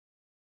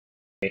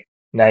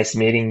Nice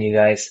meeting you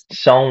guys.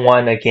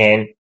 Someone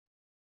again,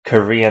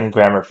 Korean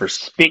Grammar for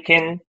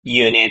Speaking,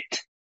 Unit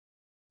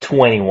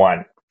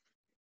 21.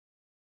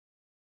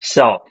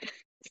 So,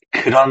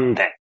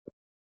 그런데,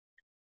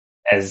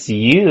 as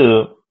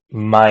you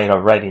might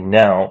already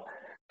know,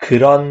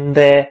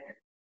 그런데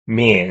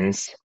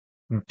means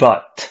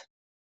but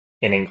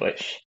in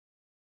English.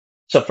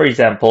 So, for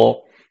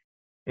example,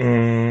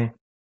 mm,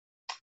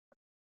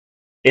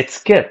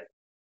 it's good.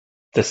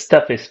 The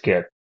stuff is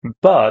good,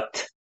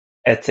 but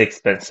it's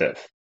expensive.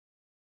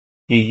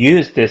 You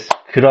use this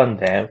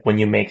그런데 when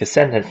you make a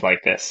sentence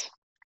like this.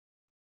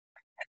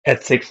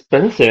 It's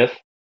expensive,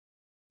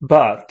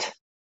 but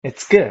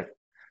it's good.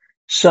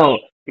 So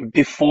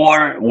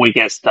before we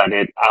get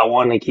started, I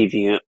want to give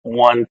you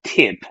one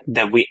tip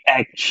that we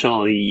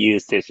actually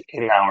use this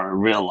in our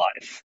real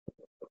life.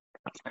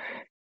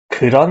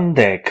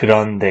 그런데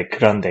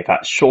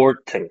got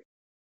shortened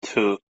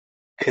to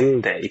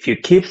근데. If you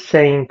keep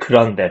saying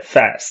그런데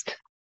fast,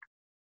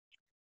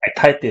 I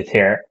typed it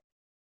here.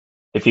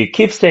 If you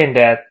keep saying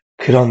that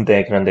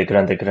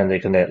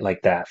그런데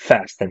like that,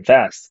 fast and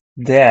fast,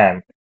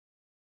 then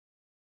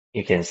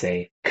you can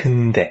say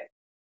근데.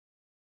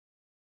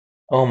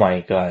 Oh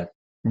my God.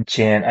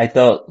 Jan, I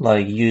thought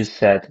like you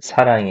said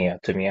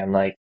사랑해요 to me. I'm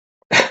like,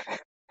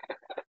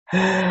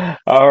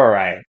 all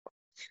right.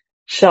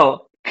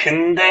 So,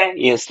 근데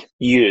is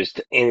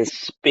used in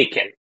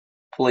speaking.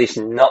 Please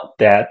note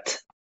that.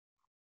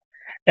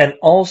 And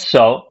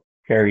also,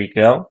 here you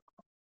go.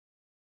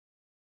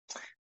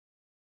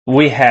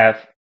 We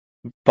have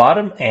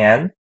bottom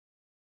N.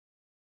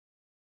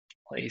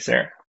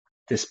 Laser.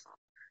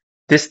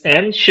 This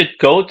N should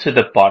go to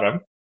the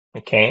bottom.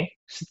 Okay.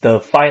 So the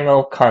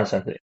final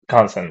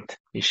consonant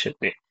it should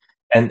be.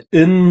 And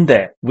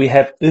은데, we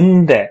have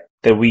은데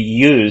that we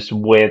use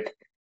with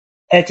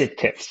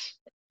adjectives.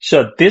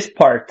 So this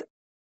part,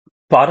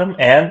 bottom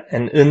N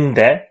and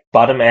은데,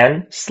 bottom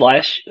N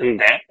slash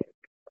은데,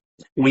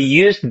 we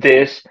use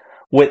this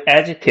with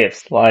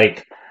adjectives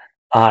like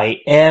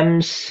I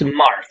am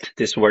smart.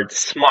 This word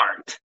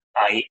smart.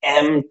 I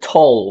am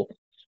tall.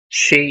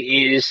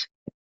 She is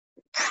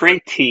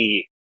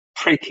pretty,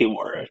 pretty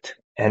word.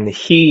 And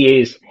he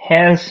is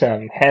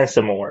handsome,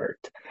 handsome word.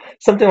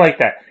 Something like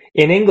that.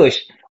 In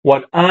English,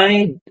 what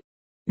I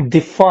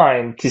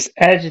define this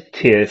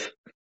adjective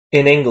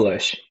in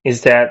English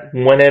is that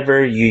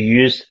whenever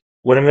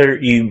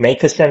you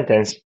make a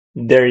sentence,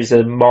 there is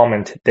a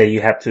moment that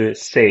you have to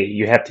say,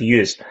 you have to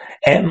use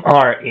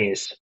MR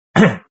is.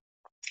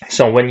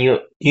 So when you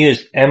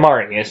use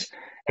MR is,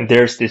 and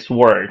there's this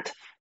word,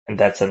 and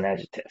that's an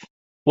adjective.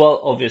 Well,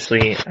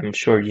 obviously, I'm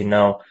sure you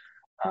know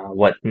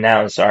what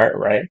nouns are,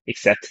 right?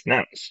 Except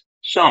nouns.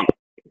 So,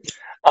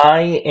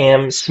 I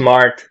am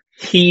smart.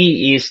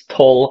 He is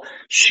tall.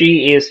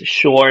 She is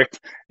short.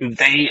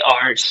 They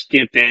are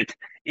stupid.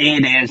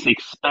 It is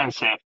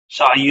expensive.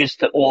 So I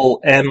used all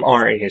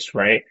MRAs,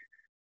 right?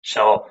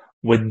 So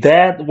with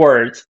that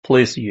word,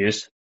 please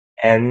use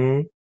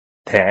ente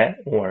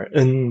or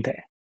은데.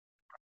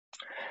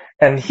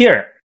 And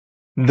here,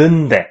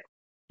 는데.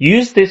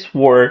 Use this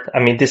word,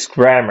 this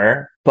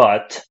grammar,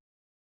 but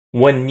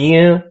when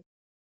you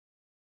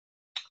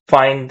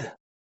find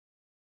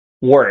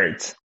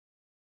words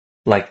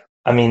like,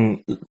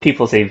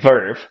 people say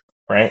verb,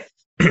 right?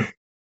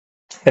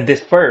 And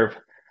this verb,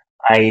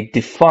 I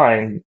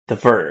define the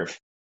verb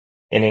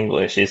in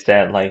English is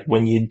that like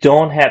when you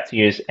don't have to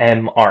use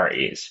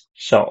MREs.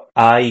 So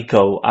I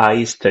go,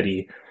 I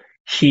study,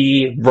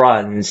 he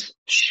runs,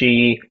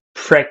 she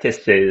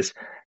practices,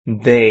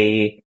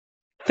 they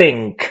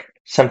think,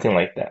 something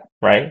like that,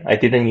 right? I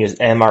didn't use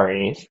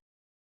MREs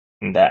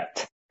in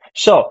that.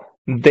 So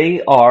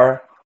they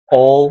are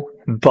all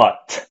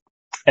but.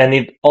 And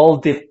it all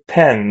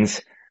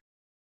depends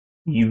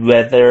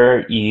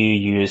whether you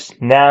use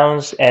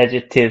nouns,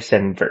 adjectives,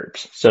 and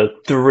verbs. So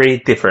 3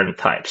 different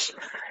types.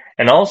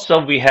 And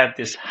also we have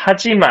this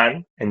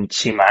하지만 and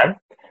지만.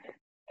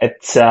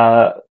 It's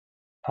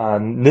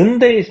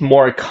는데 is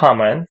more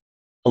common,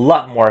 a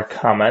lot more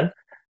common,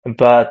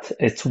 but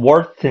it's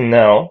worth to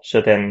know.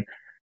 So then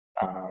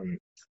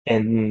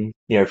in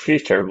near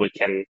future we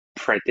can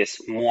practice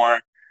more,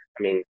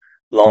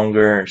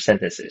 longer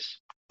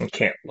sentences.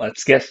 Okay,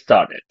 let's get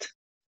started.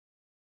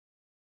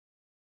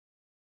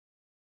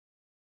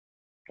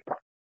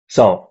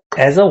 So,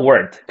 as a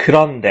word,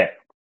 그런데,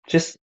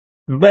 just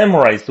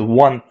memorize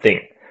one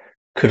thing.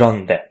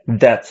 그런데,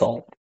 that's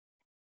all.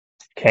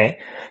 Okay,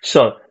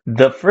 so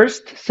the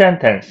first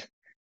sentence,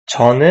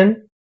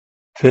 저는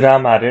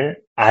드라마를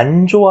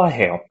안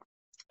좋아해요.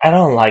 I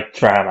don't like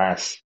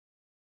dramas.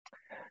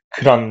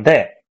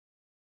 그런데,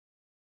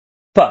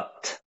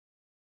 but,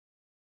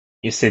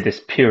 you see this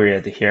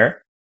period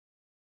here.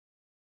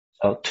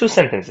 So, 2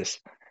 sentences.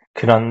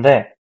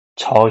 그런데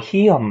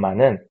저희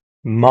엄마는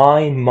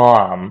my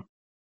mom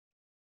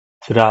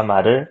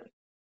드라마를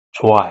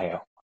좋아해요.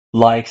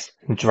 Likes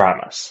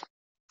dramas.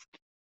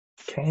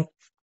 Okay.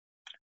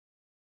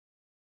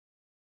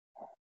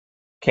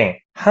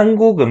 Okay.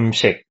 한국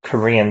음식,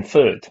 Korean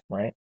food,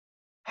 right?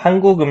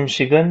 한국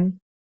음식은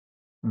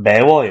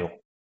매워요.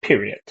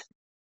 period.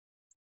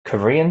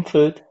 Korean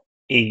food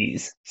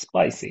is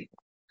spicy.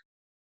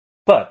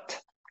 But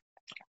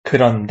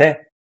그런데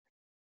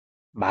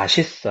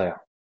맛있어요.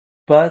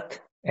 But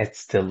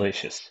it's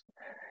delicious.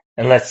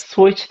 And let's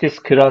switch this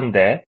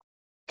그런데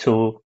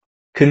to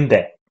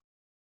근데.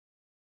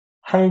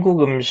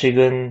 한국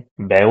음식은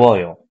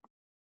매워요.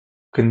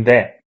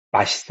 근데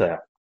맛있어요.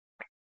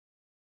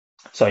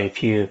 So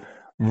if you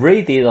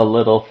read it a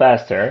little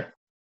faster,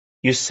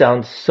 you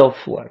sound so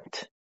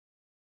fluent.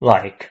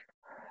 Like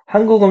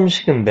한국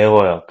음식은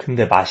매워요.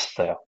 근데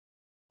맛있어요.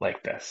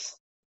 Like this.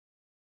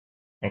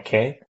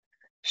 Okay?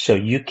 So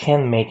you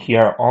can make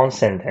your own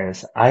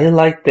sentence. I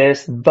like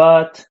this,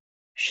 but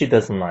she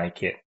doesn't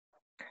like it.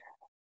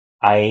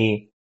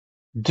 I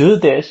do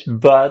this,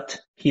 but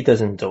he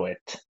doesn't do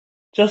it.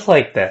 Just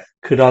like that.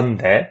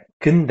 그런데,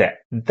 근데.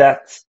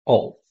 That's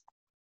all.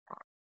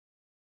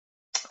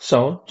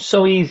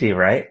 So easy,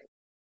 right?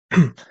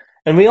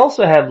 And we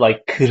also have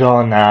like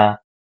그러나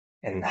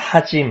and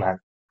하지만.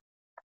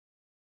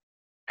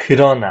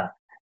 그러나.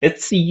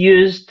 It's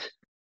used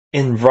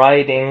in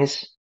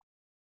writings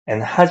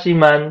and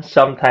하지만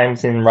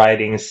sometimes in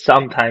writing,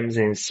 sometimes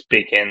in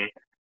speaking.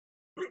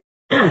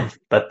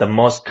 But the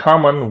most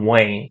common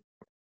way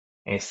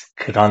is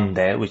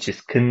그런데, which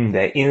is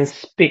근데 in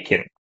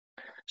speaking.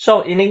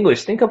 So in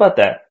English, think about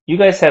that. You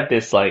guys have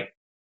this like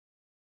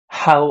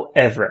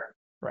however,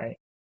 right?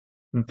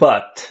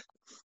 But,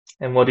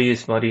 and what do you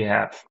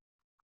have?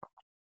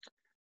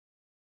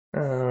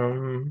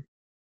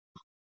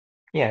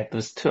 Yeah,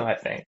 those two, I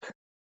think.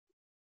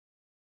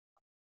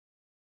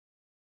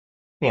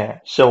 Yeah,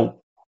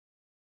 so,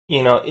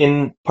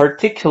 in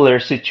particular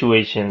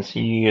situations,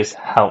 you use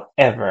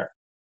however.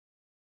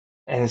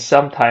 And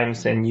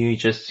sometimes then you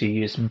just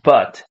use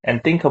but.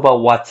 And think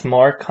about what's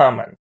more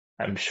common.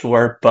 I'm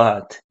sure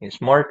but is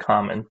more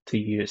common to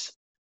use.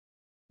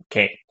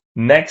 Okay,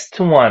 next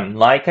one,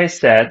 like I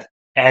said,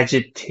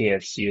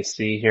 adjectives. You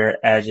see here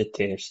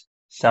adjectives,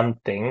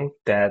 something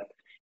that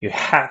you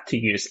have to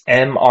use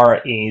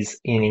MREs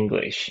in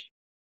English.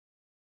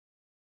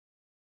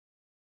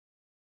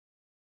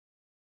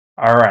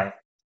 All right.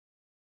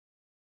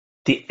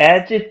 The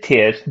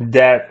adjectives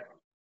that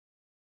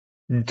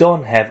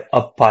don't have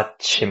a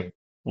받침,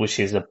 which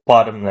is a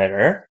bottom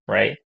letter,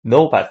 right?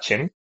 No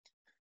받침.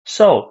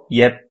 So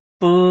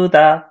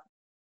예쁘다,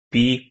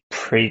 be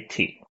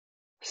pretty.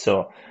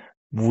 So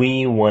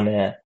we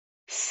wanna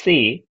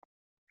see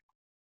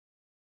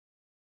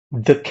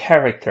the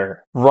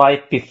character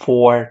right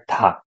before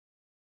다.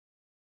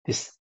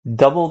 This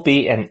double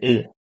B and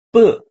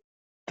B.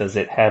 Does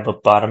it have a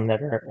bottom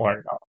letter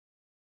or no?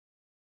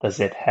 Does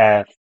it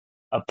have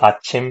a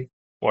받침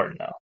or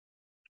no?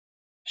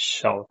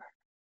 So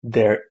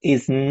there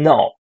is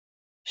no.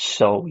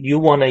 So you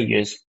want to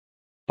use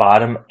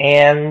bottom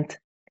and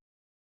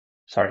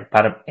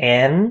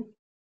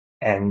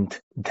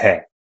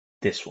대.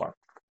 This one.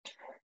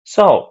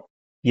 So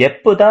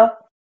예쁘다,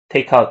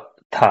 take out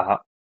다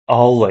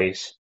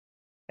always,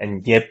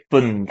 and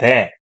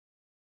예쁜데.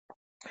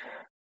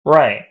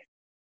 Right.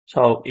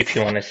 So if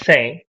you want to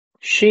say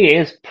she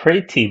is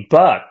pretty,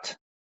 but.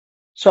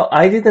 So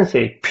I didn't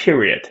say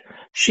period.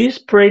 She's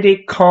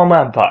pretty,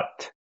 comma,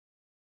 but.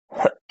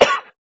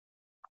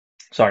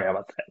 Sorry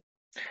about that.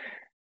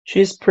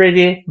 She's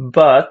pretty,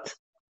 but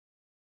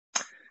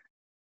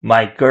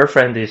my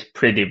girlfriend is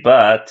pretty,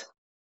 but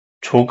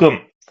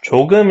조금.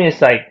 조금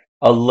is like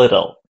a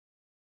little.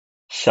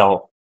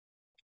 So,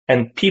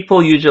 and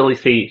people usually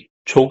say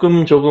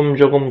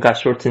조금가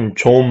shorten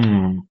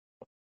좀,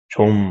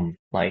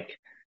 like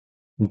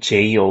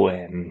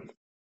JOM,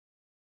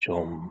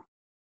 좀,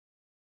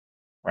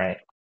 right?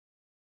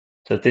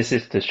 So this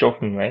is the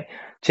shortened way.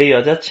 제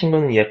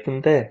여자친구는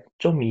예쁜데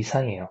좀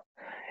이상해요.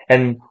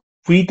 And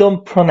we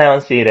don't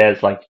pronounce it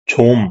as like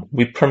좀.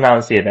 We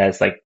pronounce it as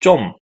like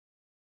좀,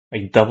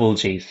 like double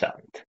J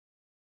sound.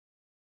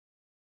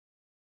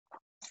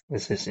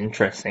 This is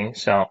interesting.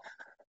 So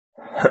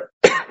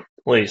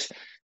please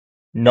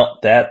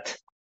note that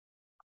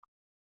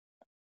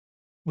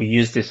we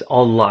use this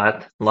a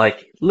lot, like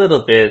a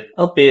little bit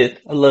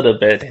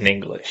in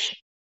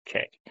English.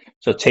 Okay.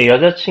 So 제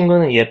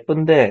여자친구는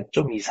예쁜데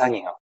좀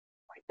이상해요.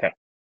 Like that.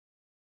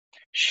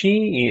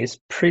 She is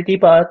pretty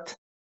but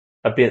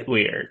a bit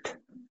weird.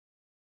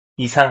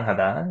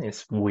 이상하다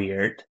is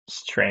weird,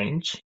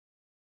 strange.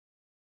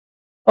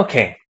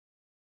 Okay.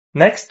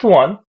 Next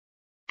one.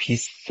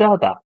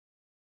 비싸다.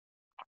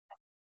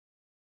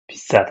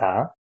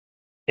 비싸다.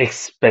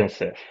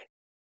 Expensive.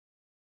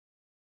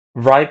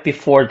 Right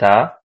before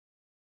that,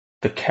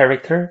 the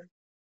character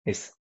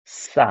is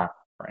싸,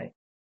 right?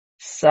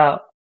 싸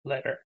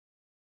letter.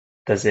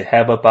 Does it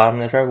have a bottom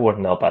letter or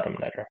no bottom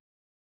letter?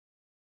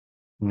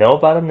 No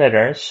bottom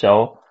letter,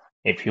 so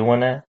if you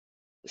want to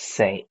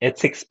say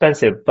it's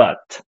expensive,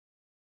 but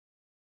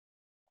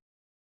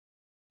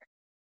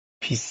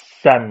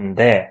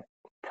비싼데,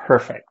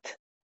 perfect.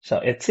 So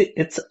it's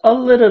a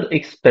little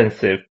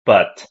expensive,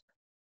 but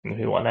if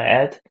you want to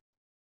add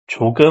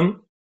조금,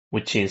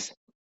 which is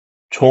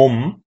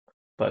좀,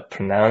 but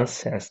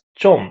pronounced as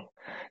좀.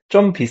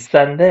 좀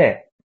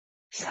비싼데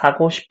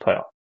사고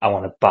싶어요. I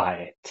want to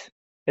buy it.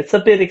 It's a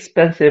bit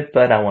expensive,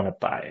 but I want to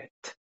buy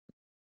it.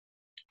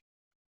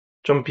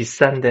 좀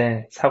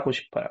비싼데 사고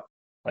싶어요.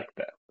 Like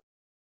that.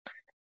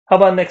 How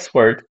about next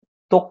word?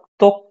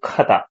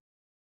 똑똑하다.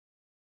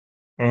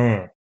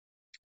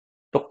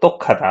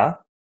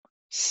 똑똑하다.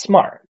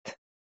 Smart.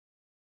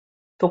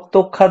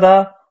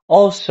 똑똑하다.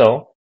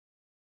 Also,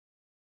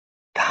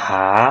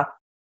 다.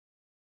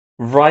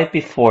 Right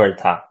before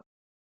다.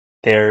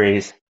 There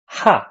is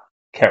ha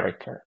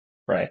character,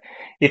 right?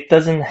 It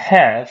doesn't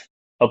have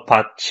a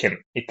받침.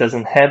 It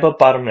doesn't have a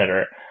bottom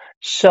letter.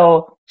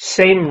 So,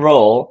 same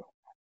role,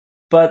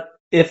 but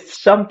if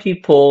some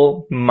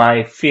people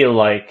might feel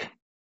like,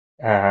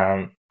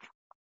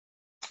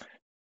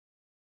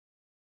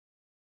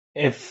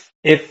 if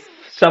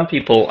some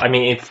people, I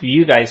mean, if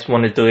you guys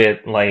want to do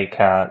it like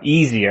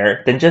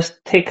easier, then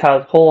just take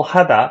out whole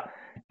하다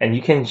and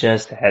you can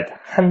just add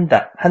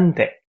한다,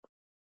 한대.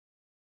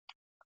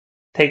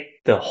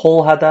 Take the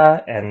whole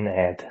하다 and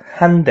add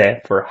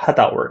한대 for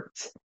하다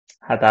words,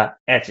 하다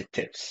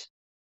adjectives.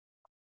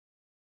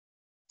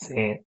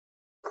 See?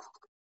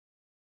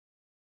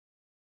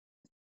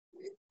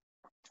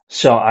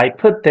 So I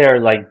put there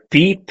like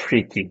be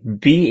pretty,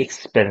 be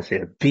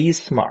expensive, be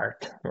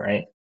smart,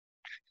 right?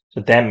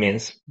 So that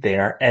means they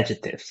are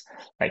adjectives.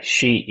 Like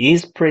she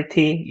is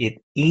pretty,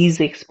 it is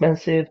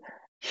expensive,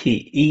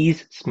 he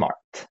is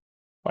smart.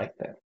 Like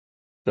that.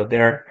 So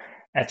they're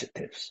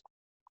adjectives.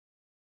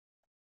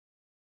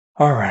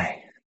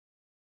 Alright.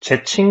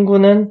 제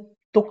친구는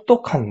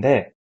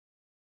똑똑한데,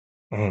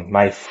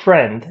 my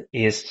friend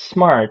is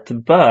smart,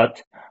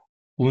 but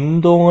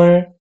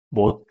운동을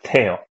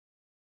못해요.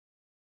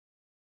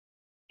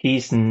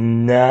 He's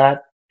not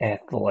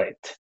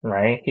athlete,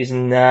 right? He's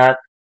not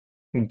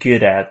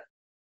good at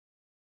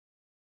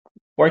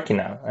working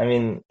out. I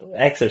mean,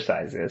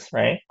 exercises,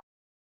 right?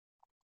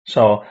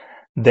 So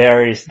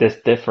there is this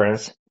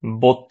difference,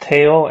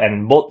 못해요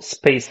and 못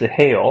space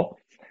해요.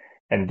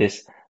 And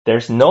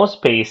there's no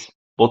space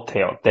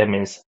못해요. That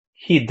means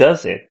he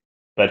does it,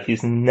 but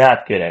he's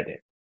not good at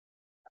it.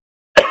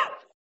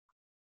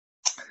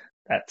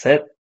 That's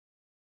it.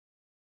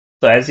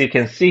 So as you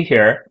can see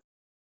here,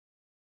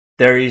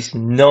 there is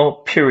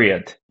no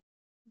period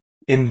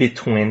in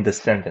between the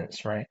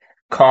sentence, right?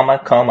 Comma,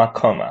 comma,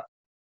 comma.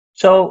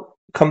 So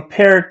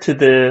compared to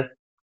the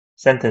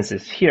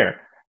sentences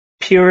here,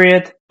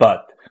 period,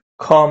 but,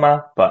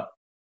 comma, but.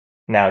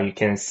 Now you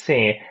can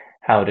see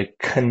how to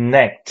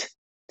connect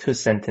two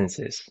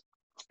sentences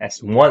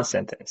as one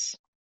sentence.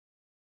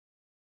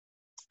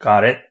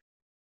 Got it?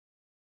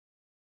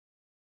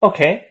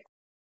 Okay.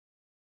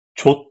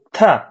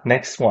 좋다.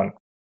 Next one.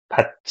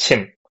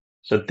 받침.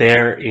 So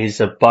there is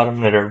a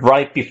bottom letter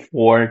right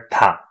before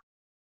다.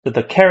 So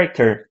the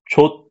character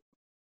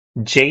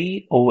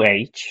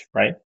J-O-H,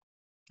 right?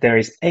 There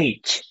is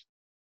H.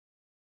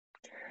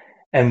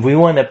 And we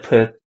want to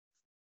put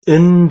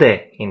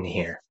은대 in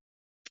here.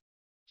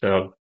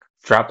 So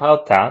drop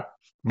out 다,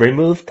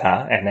 remove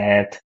다, and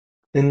add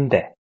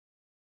은대.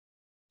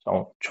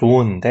 So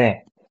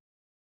좋은데.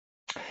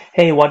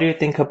 Hey, what do you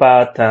think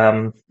about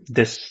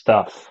this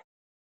stuff?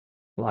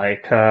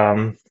 Like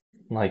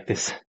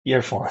this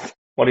earphone.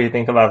 What do you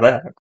think about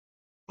that?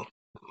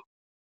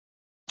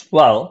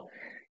 Well,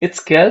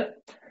 it's good,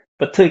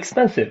 but too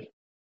expensive.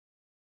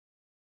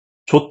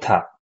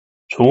 좋다,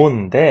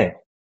 좋은데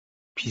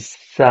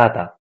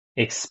비싸다,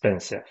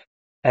 expensive.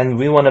 And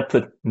we want to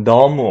put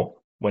너무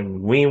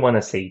when we want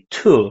to say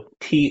too,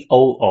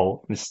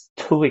 T-O-O, it's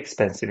too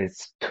expensive,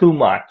 it's too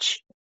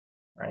much,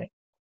 right?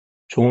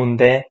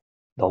 좋은데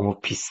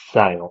너무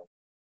비싸요.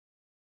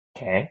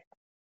 Okay.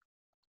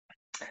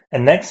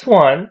 And next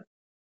one,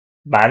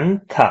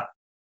 많다,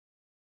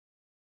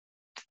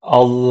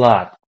 a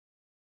lot.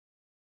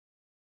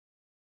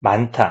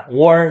 많다,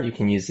 or you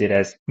can use it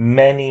as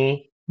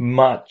many,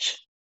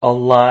 much, a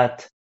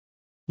lot,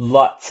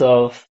 lots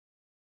of.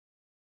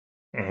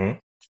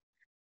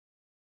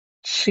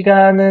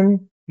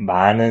 시간은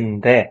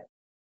많은데,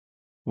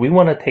 we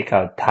want to take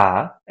out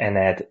다 and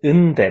add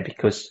은데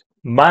because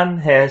만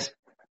has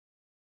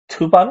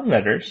two bottom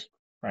letters,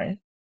 right?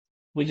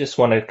 We just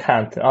want to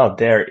count, oh,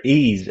 there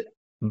is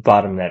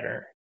bottom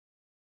letter.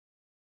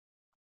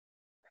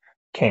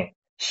 Okay.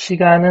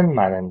 시간은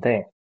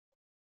많은데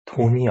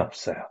돈이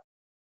없어요.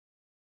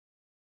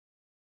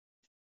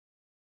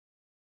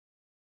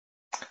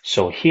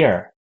 So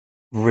here,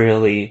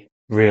 really,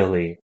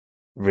 really,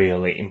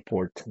 really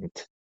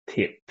important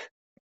tip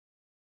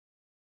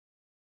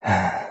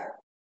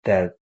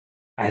that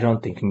I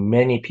don't think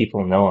many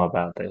people know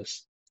about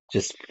this.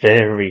 Just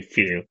very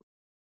few.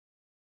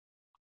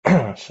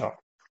 So,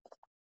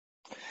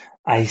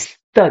 I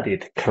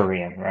studied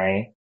Korean,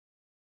 right?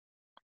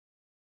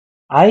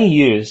 I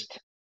used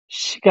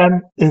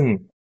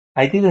시간은.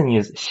 I didn't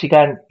use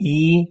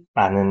시간이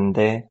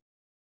많은데,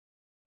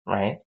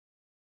 right?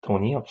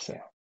 돈이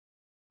없어요.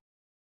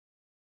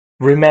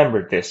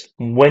 Remember this.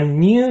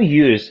 When you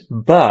use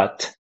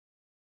but,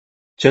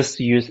 just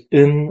use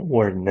은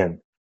or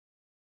는.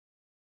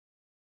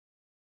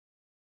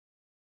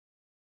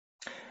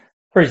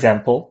 For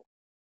example,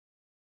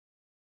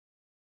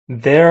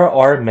 there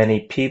are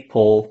many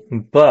people,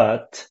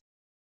 but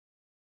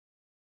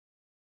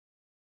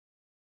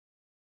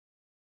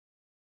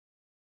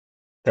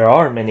there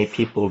are many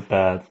people,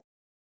 but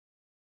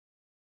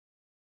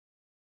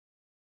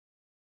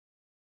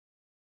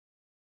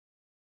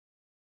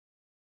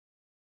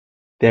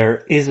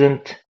there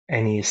isn't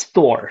any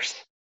stores.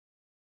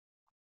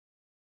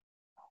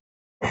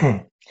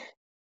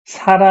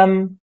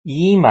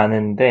 사람이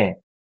많은데,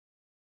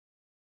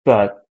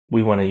 but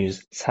we want to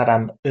use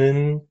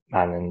사람은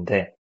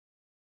많은데,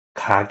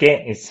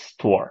 가게 is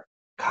store.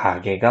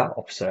 가게가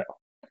없어요.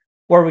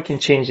 Or we can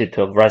change it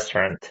to a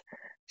restaurant.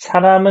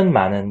 사람은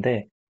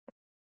많은데,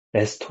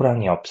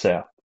 레스토랑이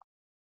없어요.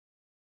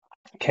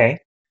 Okay?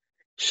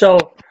 So,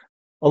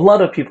 a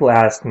lot of people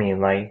ask me,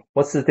 like,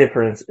 what's the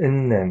difference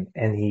in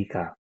and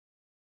이가?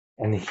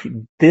 And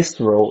this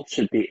rule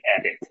should be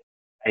added.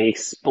 I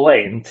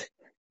explained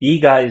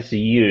이가 is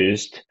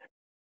used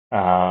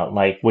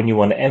like when you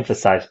want to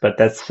emphasize, but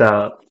that's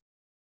not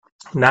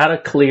a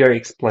clear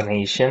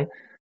explanation,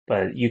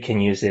 but you can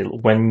use it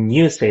when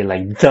you say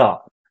like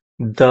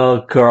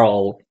the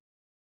girl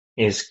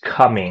is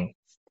coming,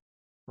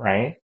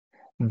 right?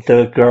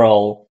 The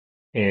girl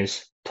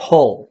is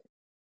tall.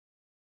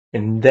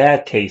 In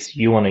that case,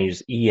 you want to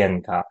use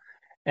이엔가.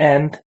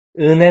 And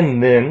은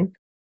and 는,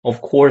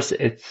 of course,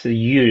 it's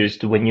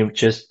used when you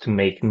just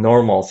make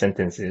normal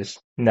sentences,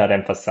 not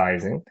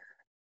emphasizing.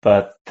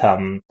 But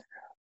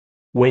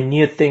when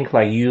you think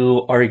like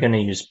you are going to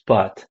use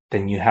but,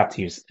 then you have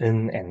to use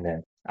은 and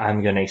는.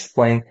 I'm going to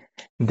explain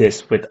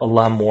this with a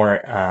lot more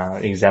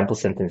example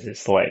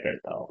sentences later,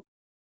 though.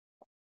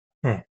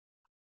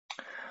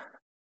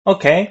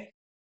 Okay.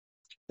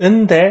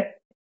 은데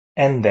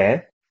and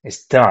that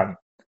is done.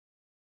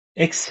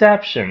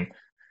 Exception.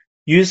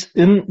 Use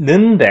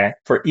는데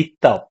for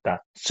있다 없다.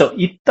 So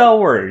있다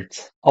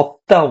words,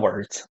 없다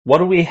words. What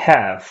do we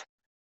have?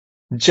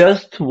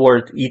 Just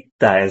word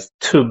있다 as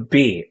to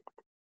be.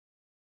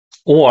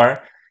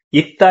 Or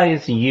있다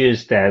is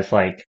used as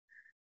like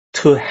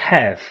to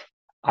have.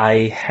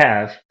 I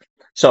have.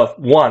 So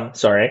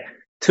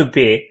to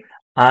be.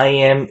 I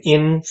am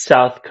in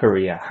South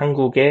Korea.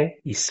 한국에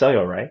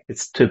있어요, right?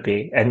 It's to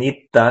be. And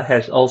있다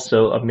has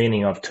also a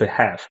meaning of to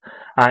have.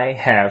 I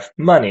have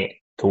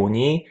money.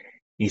 돈이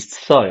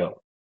있어요,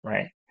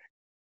 right?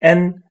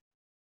 And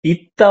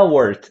있다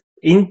word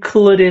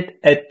included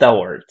at the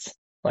words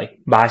like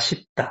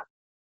맛있다,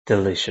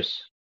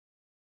 delicious.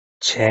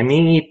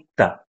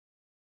 재미있다,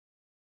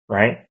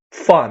 right?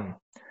 Fun.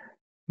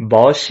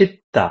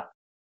 멋있다,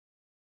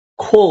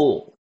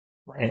 cool,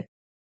 right?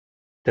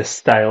 The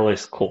style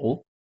is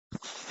cool.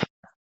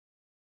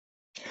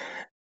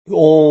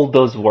 All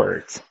those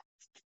words.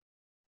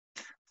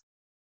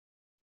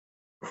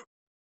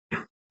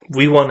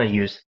 We want to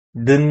use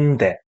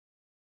는데,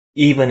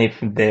 even if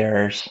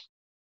there's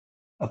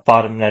a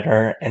bottom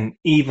letter and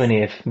even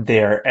if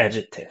they're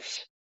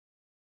adjectives.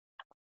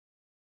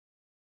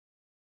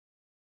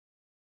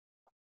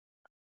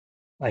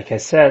 Like I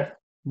said,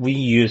 we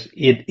use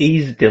it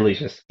is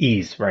delicious,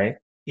 is, right?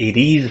 It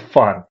is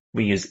fun,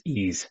 we use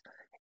is.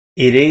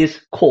 It is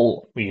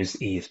cool, we use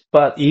is.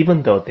 But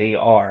even though they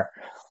are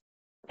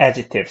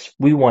adjectives,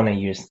 we want to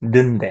use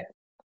는데.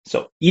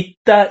 So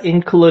있다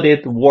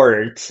included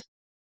words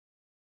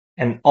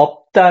and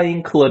없다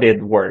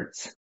included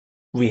words.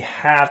 We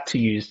have to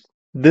use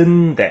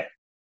는데.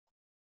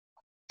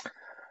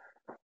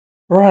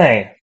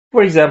 Right.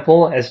 For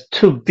example, as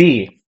to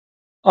be.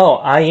 Oh,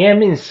 I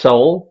am in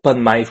Seoul, but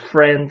my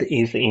friend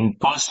is in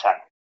Busan.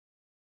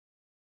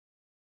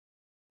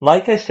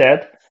 Like I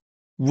said,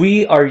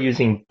 we are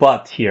using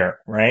but here,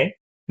 right?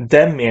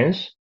 That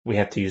means we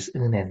have to use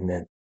은 and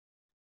는.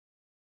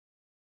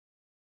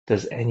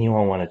 Does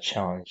anyone want to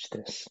challenge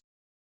this?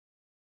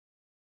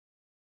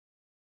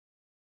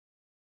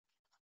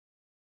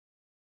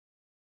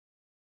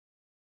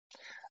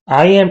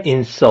 I am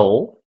in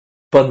Seoul,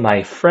 but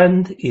my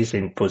friend is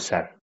in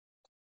Busan.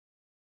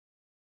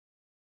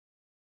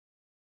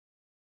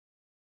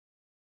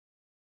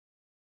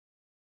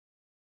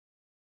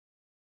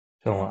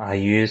 So I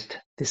used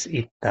this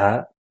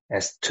있다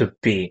as to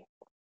be.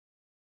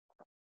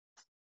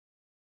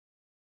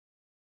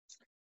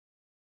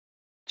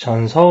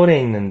 전 서울에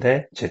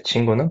있는데 제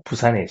친구는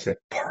부산에 있어요.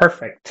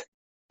 Perfect.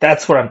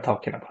 That's what I'm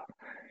talking about.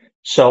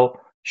 So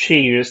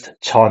she used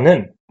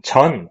저는,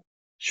 전,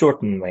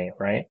 shortened way,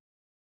 right?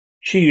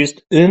 She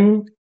used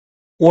은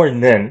or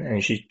는,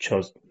 and she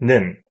chose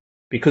는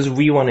because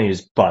we want to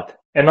use but.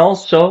 And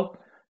also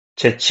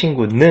제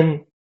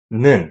친구는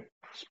는.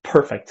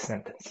 Perfect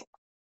sentence.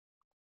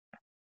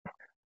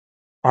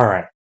 All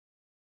right.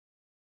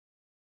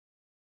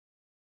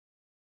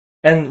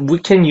 And we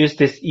can use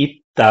this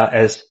있다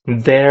as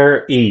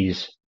there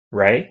is,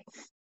 right?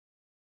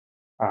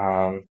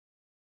 Um,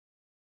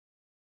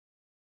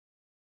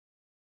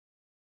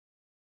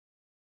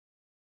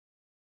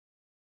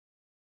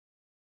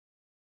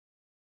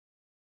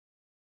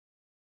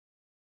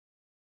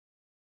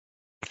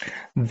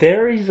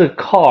 there is a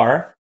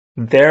car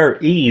There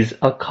is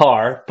a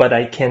car, but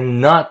I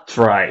cannot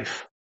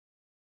drive.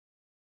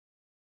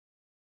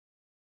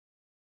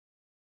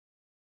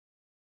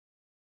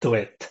 Do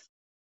it.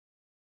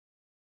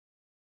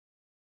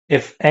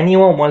 If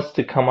anyone wants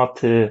to come up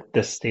to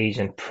the stage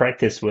and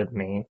practice with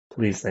me,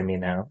 please let me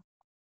know.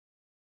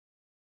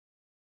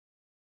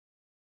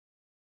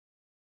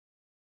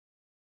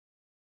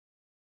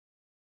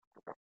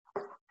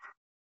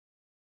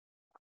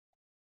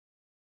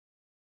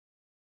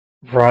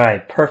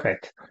 Right,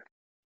 perfect.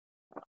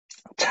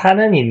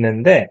 차는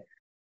있는데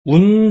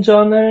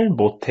운전을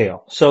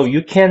못해요. So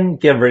you can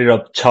get rid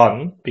of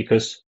전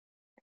because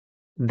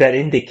that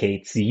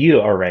indicates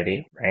you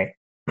already, right?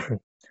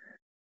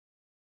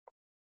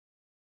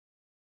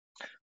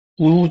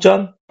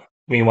 우전,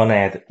 we want to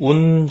add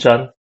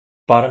운전,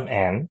 bottom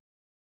N.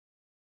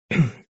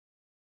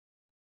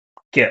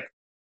 Good.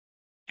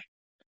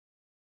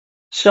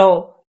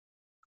 So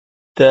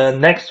the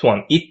next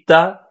one,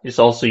 있다, is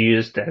also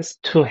used as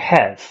to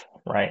have,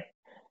 right?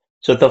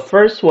 So the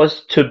first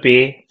was to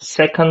be,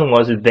 second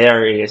was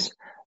there is,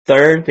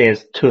 third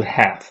is to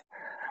have.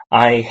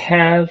 I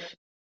have,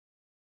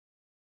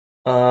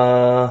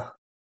 what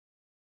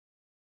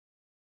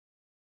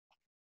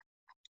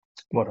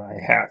do I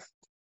have?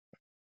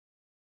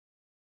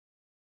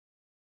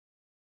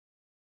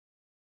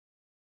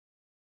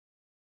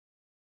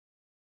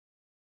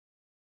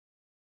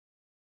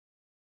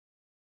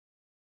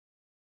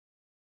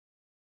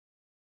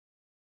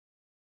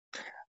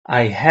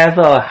 I have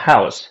a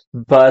house,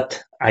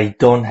 but I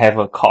don't have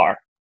a car.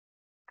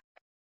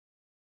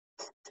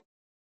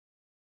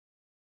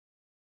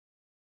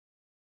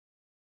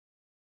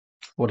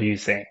 What do you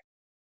say?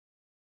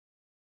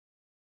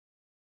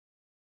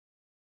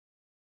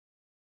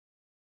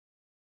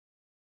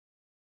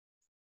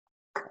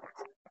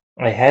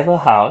 I have a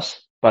house,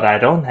 but I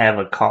don't have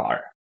a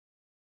car.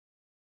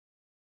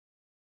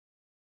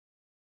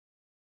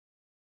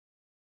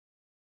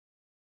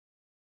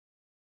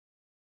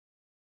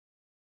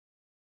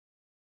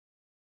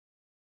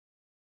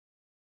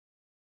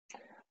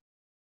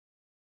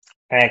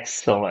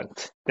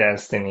 Excellent,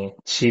 Destiny.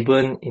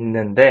 집은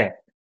있는데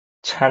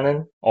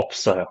차는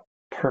없어요.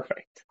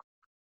 Perfect.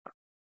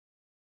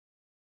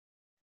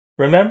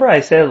 Remember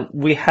I said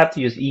we have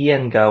to use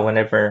이엔가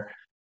whenever,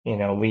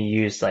 we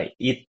use like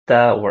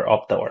있다 or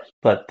없다 or,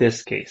 but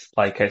this case,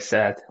 like I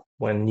said,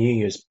 when you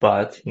use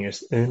but, you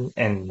use 은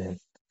and 는.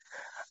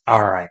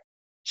 Alright.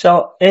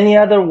 So any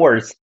other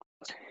words?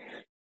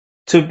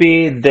 To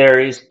be, there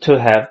is, to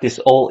have, this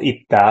all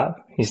있다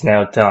is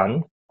now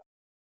done.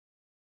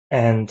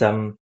 And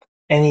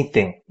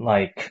anything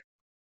like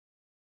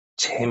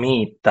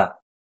재미있다.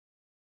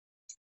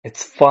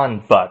 It's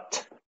fun,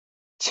 but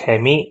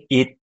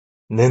재미있는데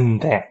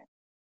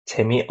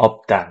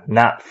재미없다,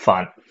 not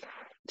fun.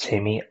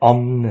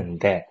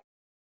 재미없는데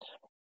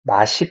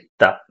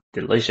맛있다,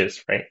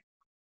 delicious, right?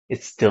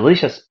 It's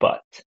delicious,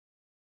 but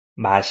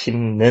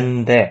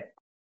맛있는데,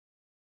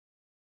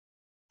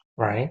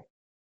 right?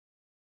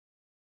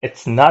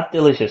 It's not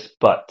delicious,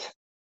 but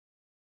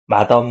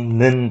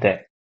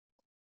맛없는데.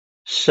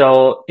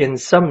 So in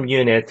some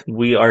unit,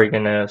 we are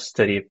gonna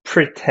study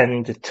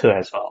pretend to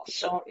as well.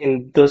 So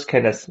in those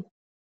kind of,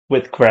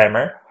 with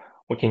grammar,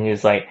 we can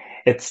use like,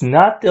 it's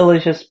not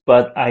delicious,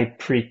 but I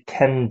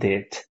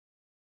pretended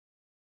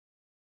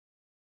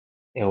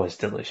it was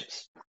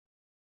delicious.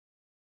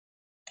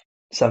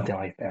 Something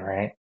like that,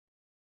 right?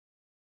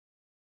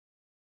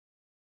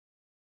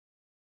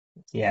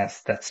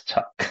 Yes, that's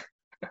Chuck.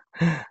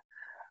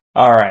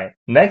 All right,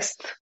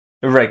 next,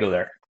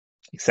 irregular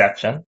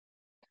exception.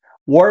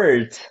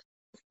 Words,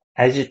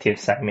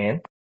 adjectives, I mean,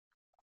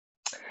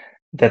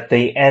 that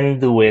they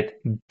end with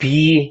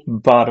B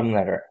bottom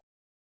letter.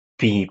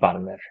 B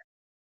bottom letter.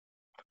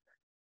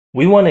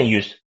 We want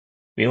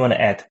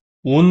to add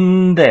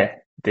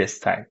운데 this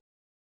time.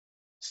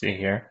 See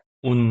here,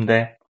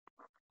 운데.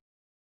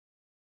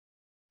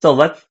 So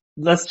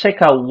let's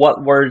check out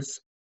what words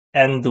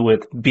end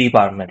with B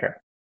bottom letter.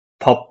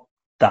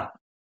 덥다.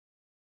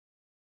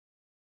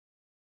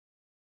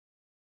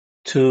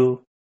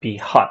 To be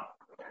hot.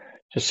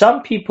 So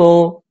some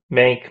people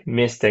make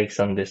mistakes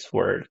on this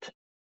word.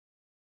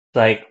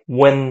 Like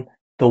when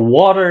the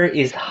water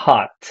is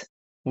hot,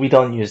 we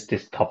don't use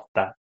this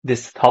덥다.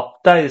 This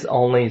덥다 is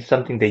only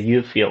something that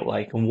you feel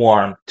like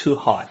warm, too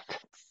hot.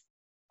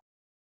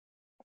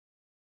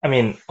 I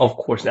mean, of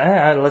course,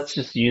 let's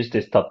just use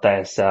this 덥다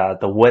as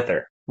the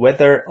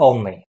weather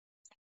only.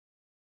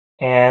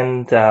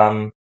 And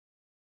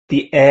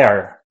the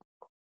air,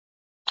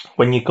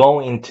 when you go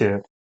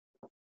into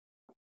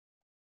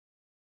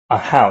a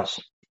house,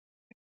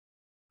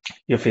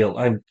 you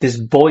feel this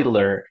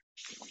boiler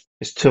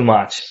is too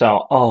much,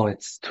 so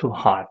it's too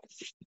hot.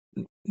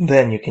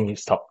 Then you can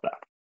use 덥다.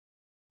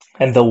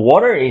 And the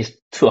water is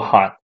too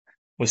hot.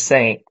 We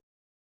say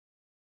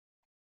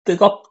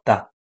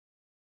뜨겁다.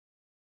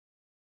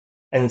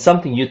 And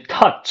something you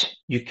touch,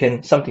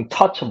 something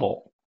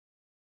touchable.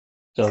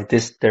 So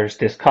there's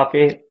this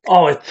coffee.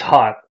 Oh, it's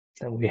hot.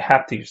 Then we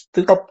have to use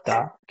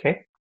뜨겁다.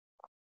 Okay.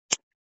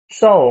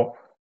 So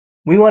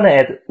We want to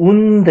add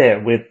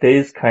운데 with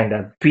these kind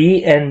of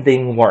B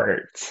ending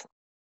words.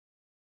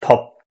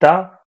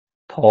 덥다,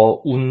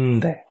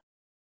 더운데.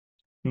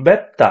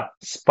 맵다,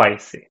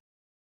 spicy.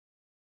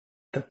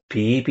 The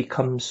B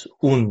becomes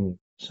운.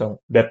 So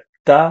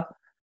맵다,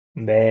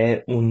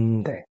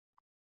 매운데.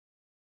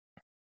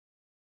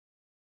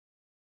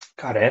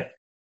 Got it?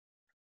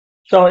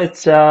 So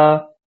it's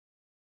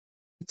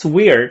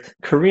weird.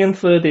 Korean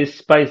food is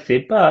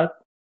spicy, but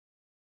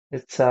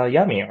it's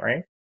yummy,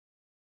 right?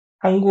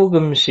 한국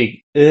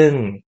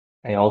음식은,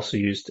 I also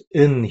used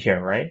은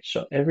here, right?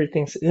 So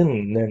everything's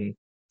은는.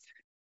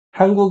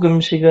 한국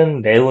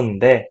음식은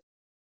매운데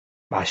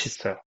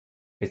맛있어요.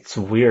 It's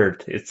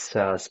weird. It's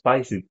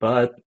spicy,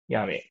 but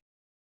yummy.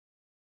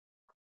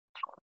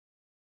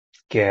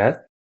 Good.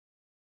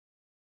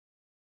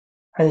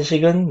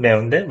 한식은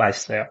매운데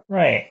맛있어요.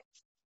 Right.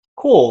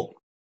 Cool.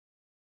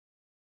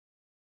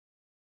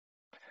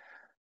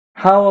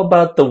 How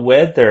about the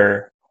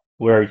weather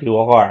where you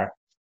are?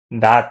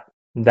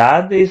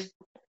 That is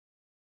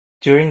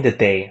during the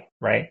day,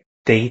 right?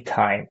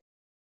 Daytime.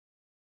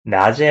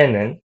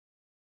 낮에는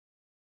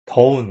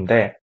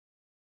더운데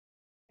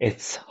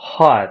it's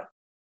hot.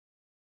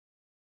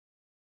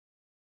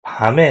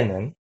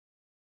 밤에는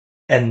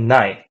at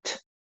night.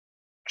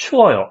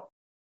 추워요.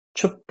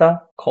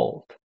 춥다,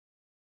 cold.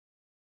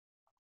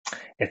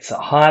 It's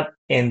hot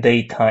in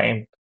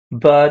daytime,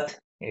 but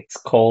it's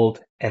cold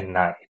at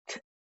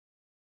night.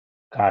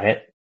 Got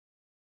it?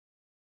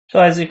 So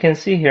as you can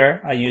see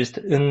here, I used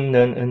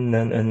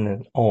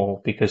은는,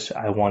 all because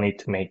I wanted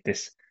to make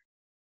this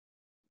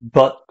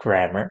but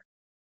grammar,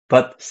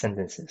 but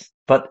sentences,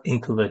 but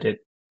included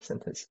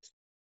sentences.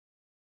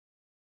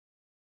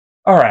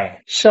 Alright,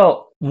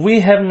 so we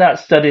have not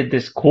studied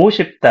this 고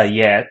싶다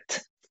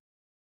yet,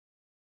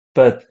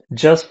 but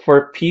just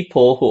for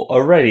people who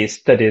already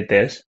studied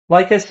this,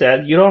 like I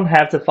said, you don't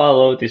have to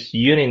follow this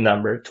unit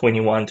number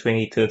 21,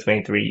 22,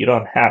 23. You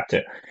don't have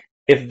to.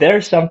 If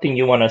there's something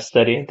you want to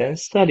study, then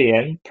study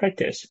and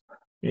practice.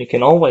 You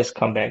can always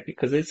come back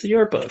because it's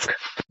your book,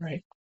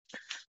 right?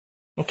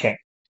 Okay,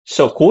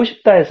 so 고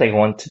싶다 is I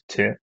wanted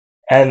to.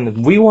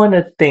 And we want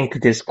to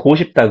think this 고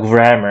싶다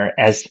grammar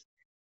as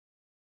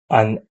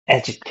an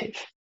adjective.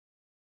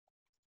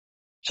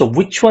 So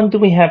which one do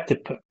we have to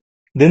put?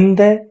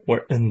 는데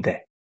or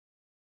은데?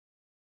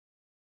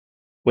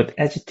 With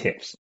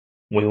adjectives,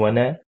 we want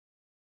to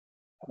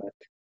put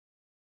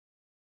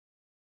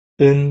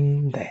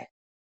은데.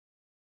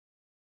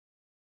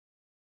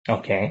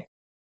 Okay,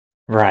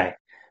 right.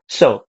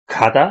 So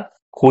가다,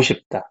 고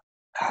싶다.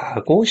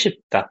 가고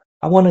싶다.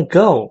 I want to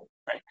go.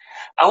 Right?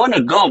 I want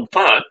to go,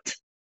 but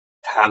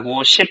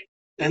가고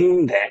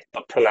싶은데,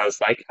 but pronounced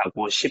like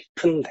가고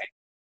싶은데.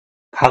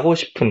 가고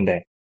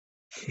싶은데.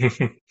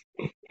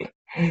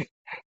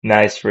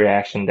 Nice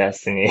reaction,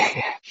 Destiny.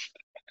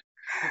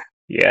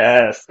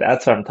 Yes,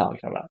 that's what I'm talking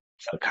about.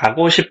 So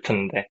가고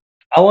싶은데.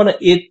 I want to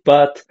eat,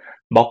 but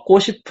먹고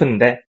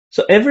싶은데.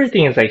 So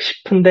everything is like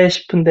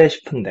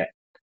싶은데.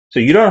 So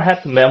you don't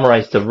have to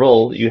memorize the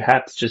rule. You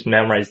have to just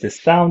memorize the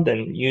sound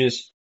and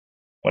use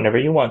whenever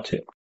you want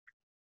to.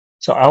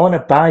 So I want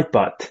to buy,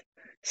 but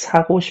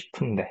사고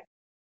싶은데.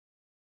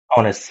 I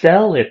want to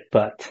sell it,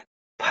 but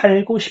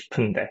팔고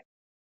싶은데.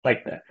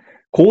 Like that.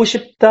 고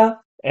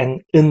싶다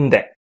and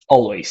은데.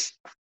 Always.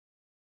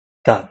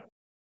 Done.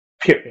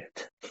 Period.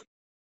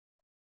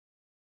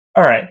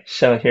 Alright,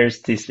 so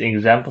here's this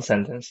example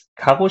sentence.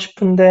 가고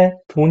싶은데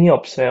돈이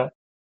없어요.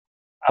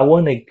 I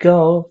want to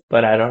go,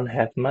 but I don't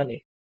have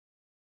money.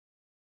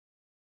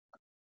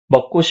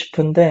 먹고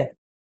싶은데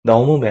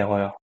너무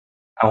매워요.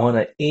 I want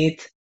to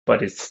eat,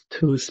 but it's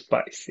too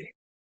spicy.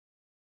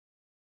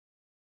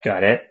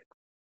 Got it?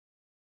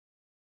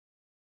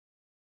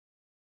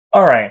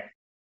 Alright.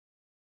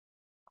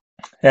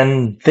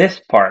 And this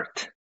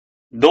part,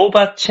 no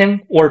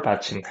받침 or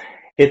받침.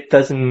 It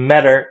doesn't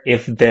matter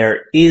if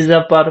there is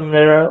a bottom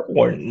letter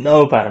or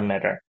no bottom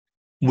letter.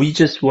 We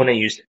just want to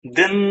use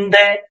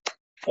는데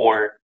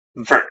for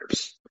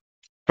verbs.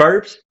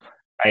 Verbs,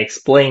 I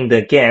explained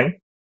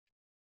again.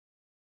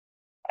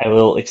 I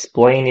will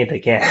explain it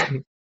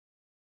again.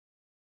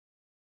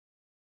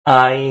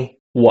 I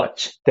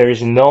watch. There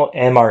is no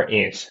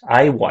MREs.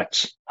 I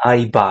watch.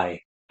 I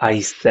buy. I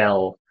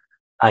sell.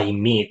 I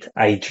meet.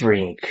 I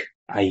drink.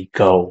 I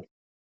go.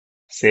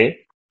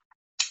 See?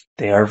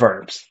 They are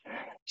verbs.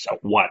 So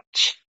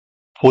watch.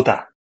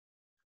 보다.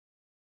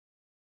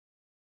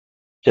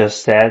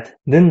 Just said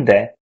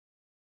는데.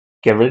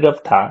 Get rid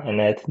of 다 and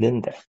add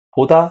는데.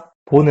 보다,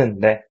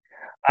 보는데.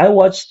 I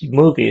watch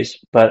movies,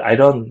 but I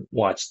don't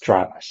watch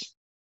dramas.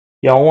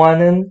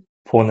 영화는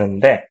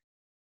보는데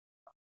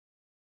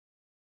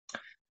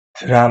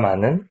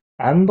드라마는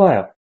안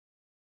봐요.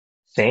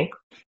 See?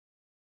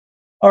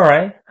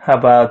 Alright, how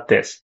about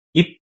this?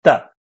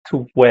 입다,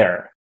 to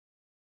wear.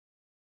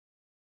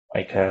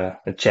 Like a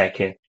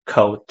jacket,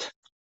 coat,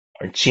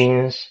 or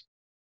jeans,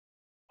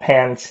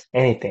 pants,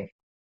 anything.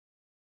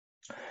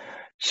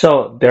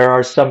 So there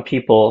are some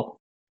people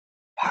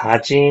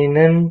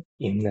바지는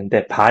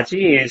입는데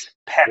바지 is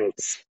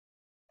pants.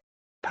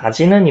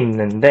 바지는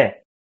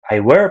입는데 I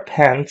wear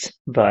pants,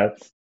 but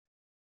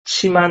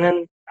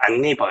치마는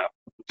안 입어요.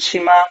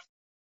 치마,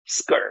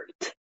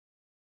 skirt,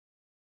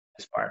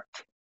 smart.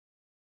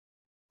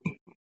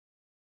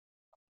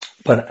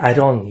 But I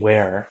don't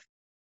wear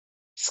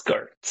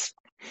skirts.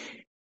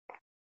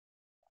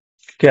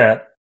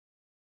 Good.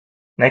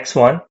 Next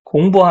one.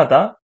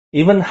 공부하다.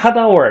 Even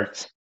하다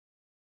words.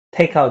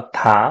 Take out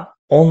다,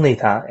 only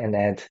다, and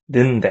add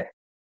는데.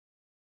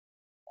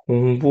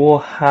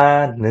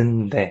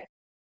 공부하는데.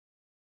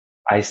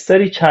 I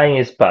study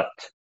Chinese, but.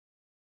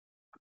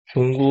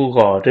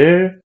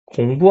 중국어를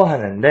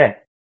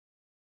공부하는데.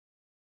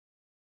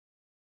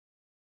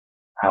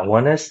 I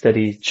wanna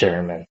study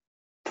German.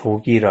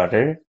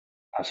 독일어도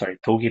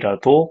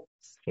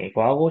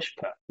공부하고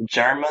싶어요.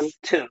 German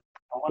too.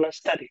 I wanna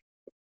study.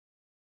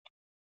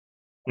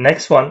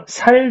 Next one,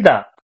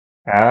 살다.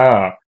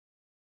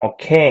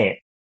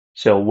 Okay.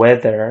 So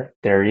whether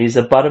there is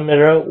a bottom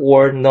letter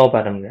or no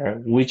bottom letter,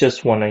 we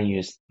just want to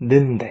use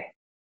는데,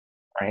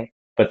 right?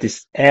 But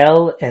this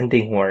L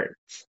ending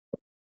words,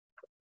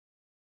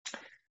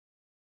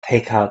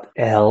 take out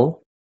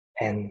L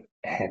and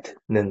add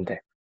는데.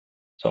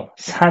 So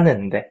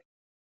사는데.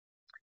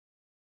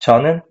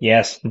 저는,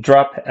 yes,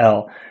 drop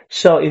L.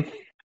 So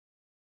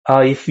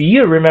if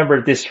you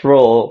remember this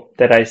rule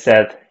that I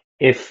said,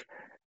 if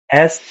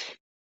S,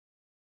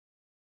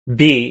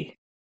 B,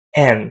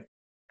 N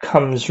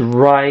comes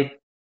right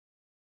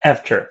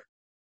after,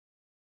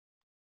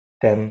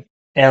 then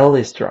L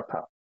is drop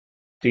out.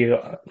 Do you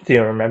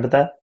remember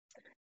that?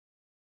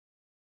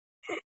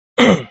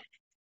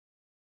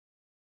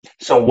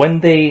 So when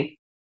they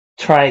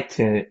try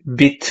to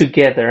be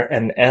together,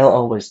 an L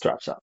always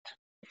drops out.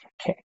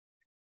 Okay.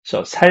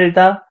 So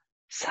살다,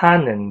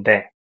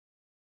 사는데.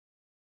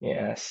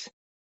 Yes.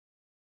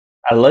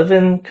 I live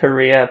in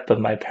Korea, but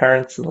my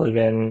parents live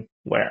in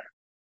where?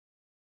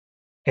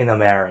 In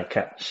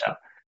America. So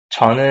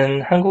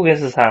저는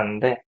한국에서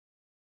사는데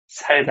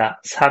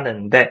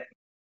사는데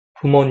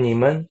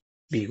부모님은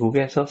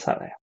미국에서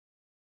살아요.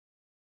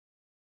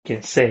 You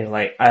can say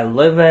like I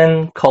live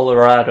in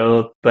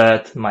Colorado,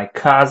 but my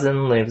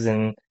cousin lives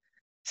in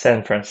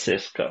San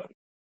Francisco.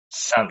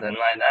 Something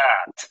like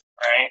that,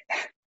 right?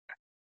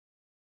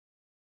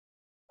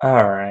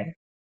 All right.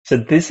 So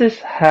this is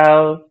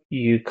how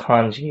you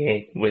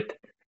conjugate with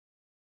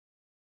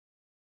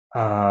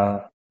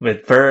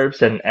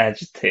verbs and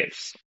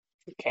adjectives.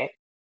 Okay.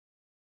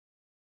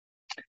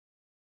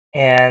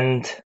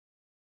 And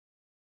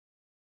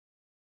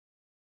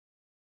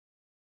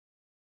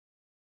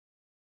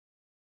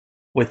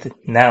with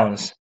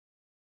nouns,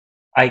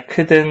 I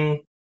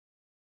couldn't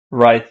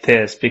write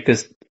this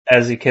because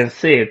as you can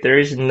see, there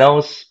is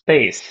no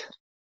space.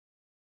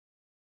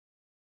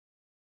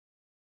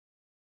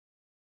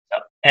 So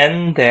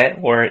ende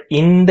or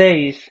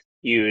inde is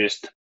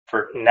used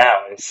for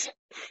nouns.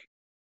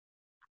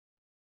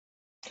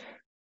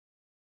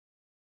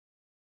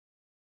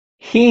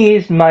 He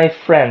is my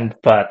friend,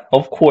 but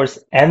of course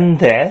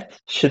ende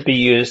should be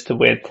used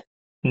with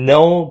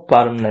no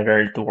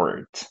bottom-lettered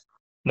words,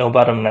 no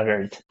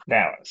bottom-lettered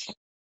nouns.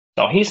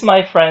 So he's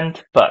my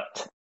friend,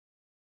 but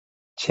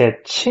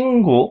제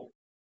친구인데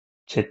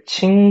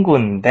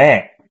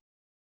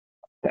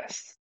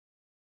됐어.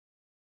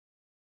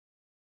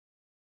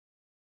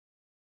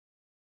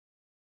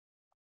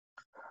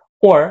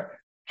 Or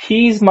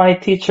he's my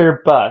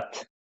teacher,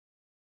 but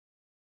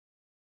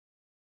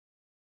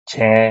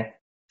제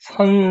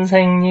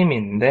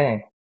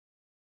선생님인데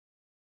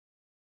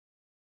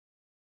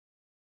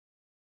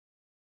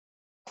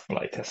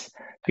like this.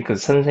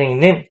 Because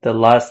선생님, the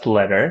last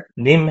letter,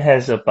 님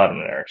has a bottom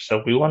letter.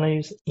 So we want to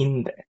use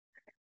인데.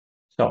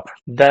 So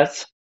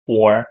that's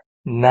for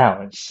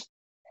nouns.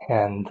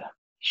 And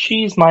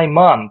she's my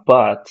mom,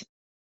 but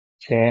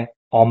제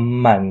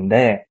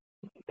엄마인데.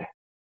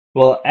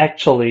 Well,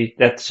 actually,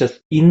 that's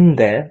just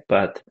인데,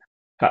 but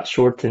got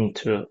shortened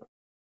to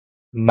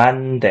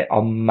만데,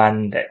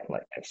 엄만데,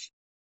 like this.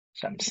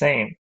 So I'm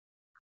saying,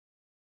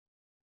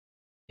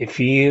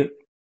 if you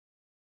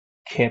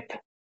keep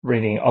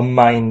reading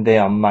엄마인데,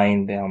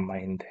 엄마인데,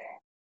 엄마인데,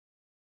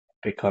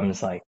 it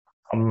becomes like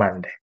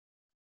엄만데.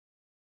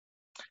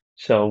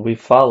 So we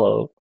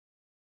follow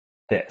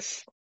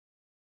this.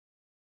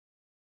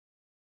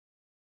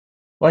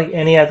 Like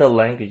any other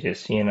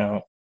languages,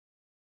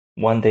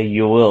 one day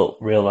you will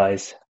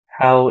realize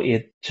how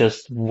it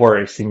just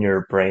works in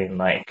your brain.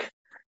 Like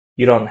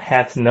you don't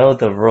have to know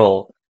the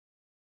rule.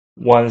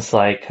 Once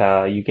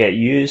you get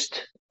used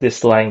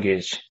this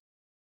language,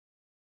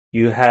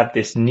 you have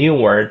this new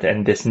word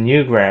and this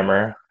new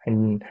grammar,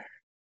 and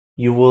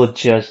you will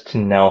just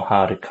know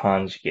how to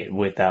conjugate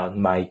without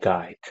my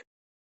guide.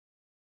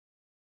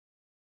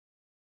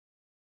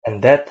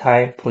 And that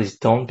time, please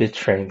don't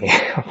betray me,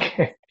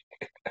 okay?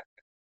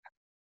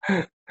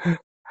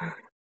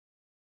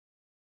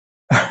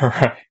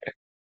 Alright.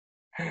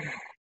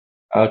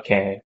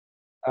 Okay.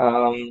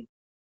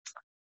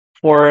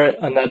 For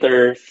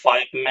another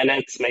 5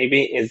 minutes,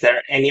 maybe, is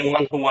there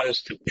anyone who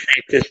wants to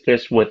practice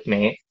this with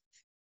me?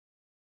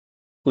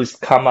 Please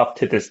come up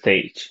to the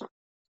stage.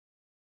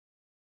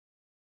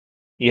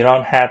 You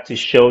don't have to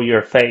show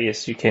your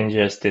face. You can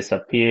just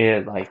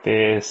disappear like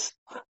this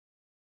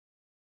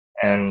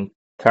and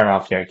turn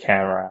off your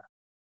camera.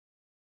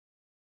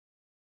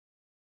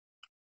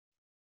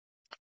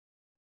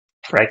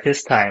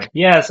 Practice time.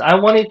 Yes, I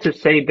wanted to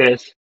say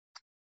this.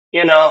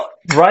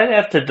 Right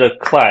after the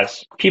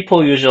class,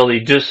 people usually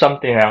do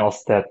something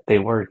else that they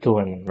were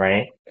doing,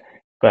 right?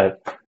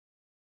 But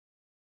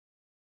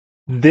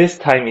this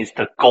time is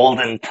the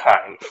golden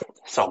time.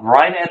 So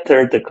right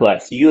after the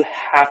class, you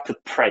have to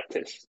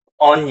practice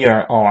on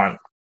your own.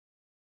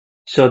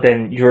 So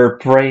then your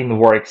brain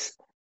works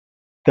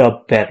the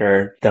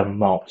better, the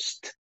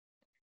most.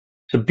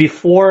 So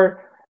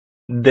before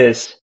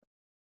this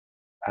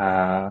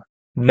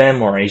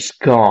memory is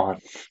gone,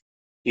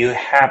 you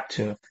have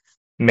to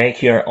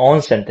make your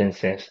own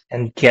sentences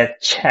and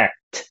get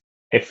checked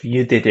if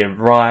you did it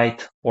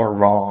right or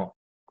wrong.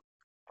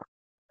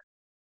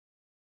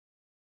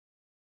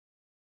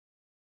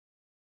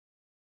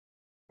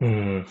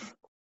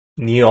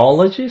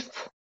 Neologists,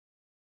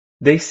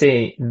 they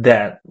say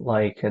that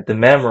like the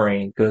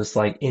memory goes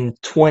like in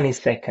 20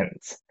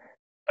 seconds.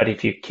 But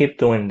if you keep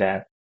doing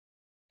that,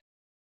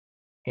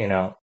 you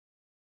know,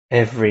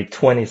 every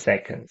 20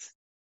 seconds,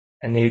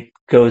 and it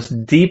goes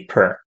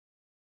deeper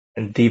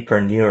and deeper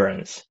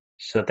neurons.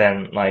 So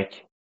then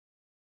like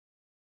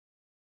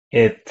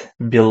it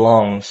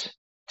belongs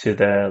to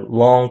the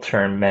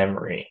long-term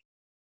memory.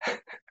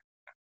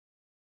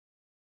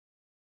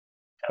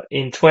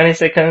 In 20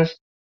 seconds,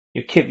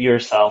 you keep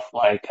yourself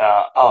like,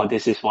 oh,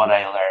 this is what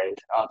I learned.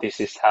 Oh, this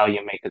is how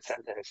you make a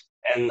sentence.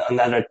 And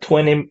another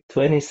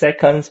 20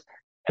 seconds,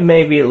 and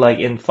maybe like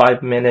in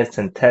 5 minutes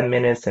and 10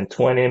 minutes and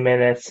 20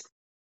 minutes,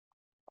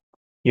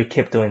 you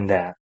keep doing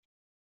that.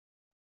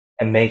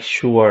 And make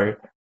sure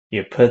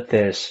you put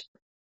this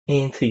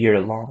into your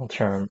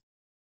long-term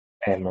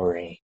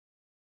memory.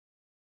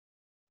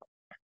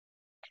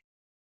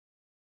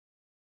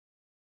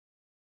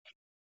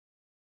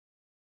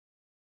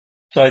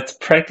 So it's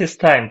practice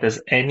time.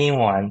 Does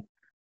anyone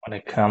want to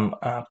come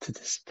up to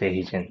the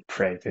stage and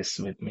practice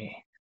with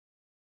me?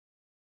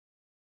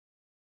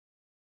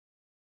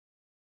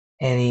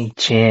 Any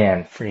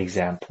Jan, for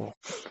example.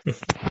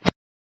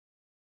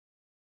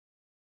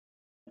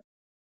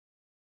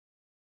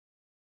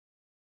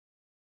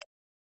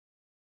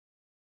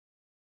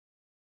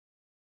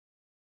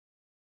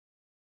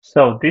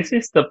 So this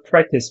is the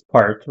practice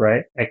part,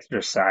 right?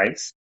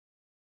 Exercise.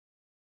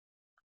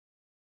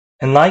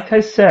 And like I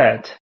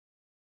said,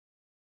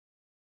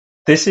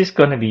 this is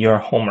going to be your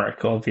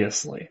homework,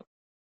 obviously.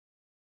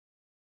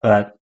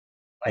 But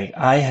like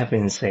I have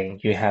been saying,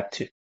 you have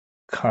to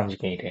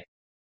conjugate it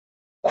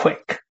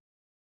quick.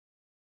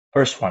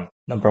 First one,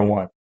 number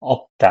one,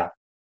 없다,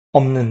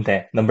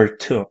 없는데. Number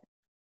two,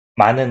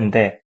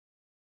 많은데.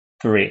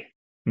 Three,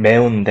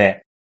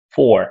 매운데.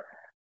 Four,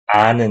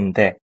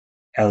 아는데.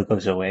 L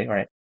goes away,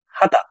 right?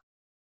 하다.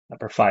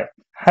 Number five,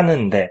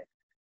 하는데.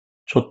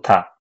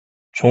 좋다,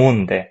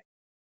 좋은데.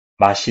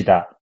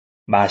 마시다,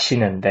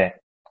 마시는데.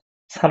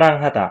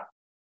 사랑하다,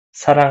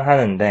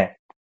 사랑하는데.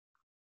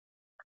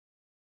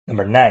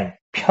 Number nine,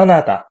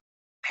 편하다,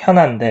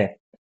 편한데.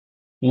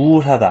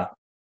 우울하다,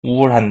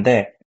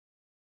 우울한데.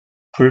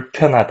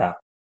 불편하다,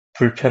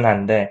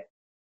 불편한데.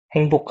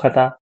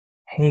 행복하다,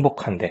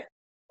 행복한데.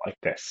 Like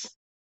this.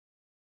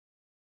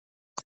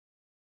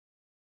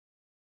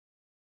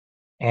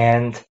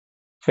 And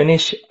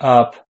finish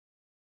up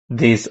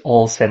these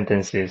all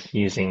sentences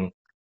using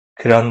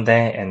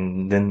그런데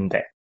and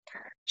는데.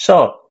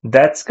 So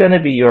that's gonna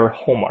be your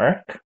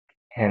homework,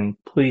 and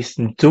please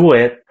do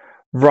it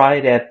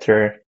right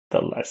after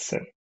the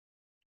lesson.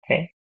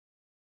 Okay?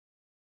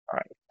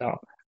 Alright, so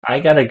I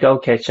gotta go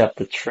catch up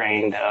the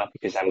train though,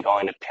 because I'm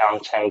going to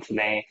Pyeongchang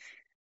today,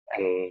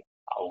 and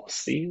I will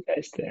see you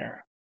guys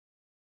there.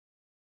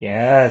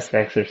 Yes,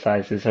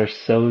 exercises are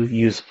so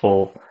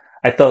useful.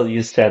 I thought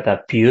you said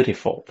that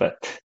beautiful,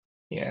 but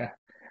yeah,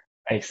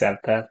 I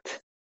accept that.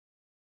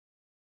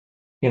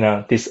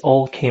 This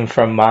all came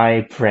from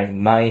my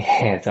brain, my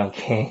head,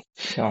 okay?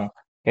 So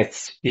it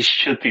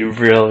should be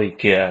really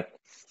good.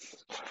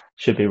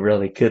 Should be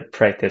really good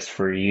practice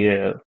for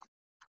you.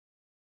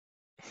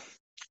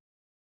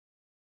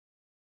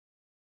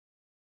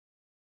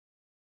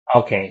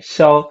 Okay,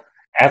 so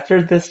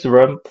after this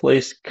room,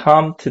 please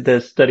come to the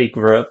study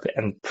group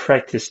and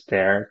practice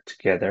there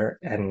together.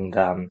 And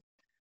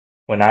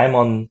when I'm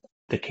on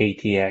the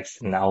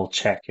KTX, then I'll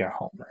check your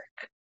homework.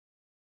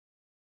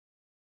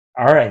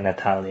 All right,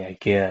 Natalia,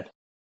 good.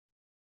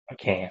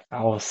 Okay,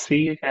 I will see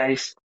you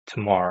guys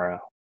tomorrow.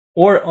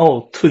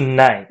 Or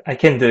tonight. I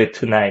can do it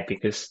tonight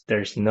because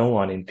there's no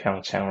one in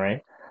Pyeongchang,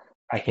 right?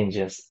 I can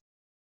just,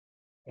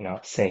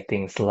 say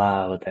things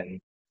loud and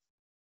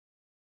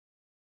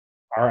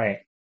all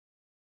right.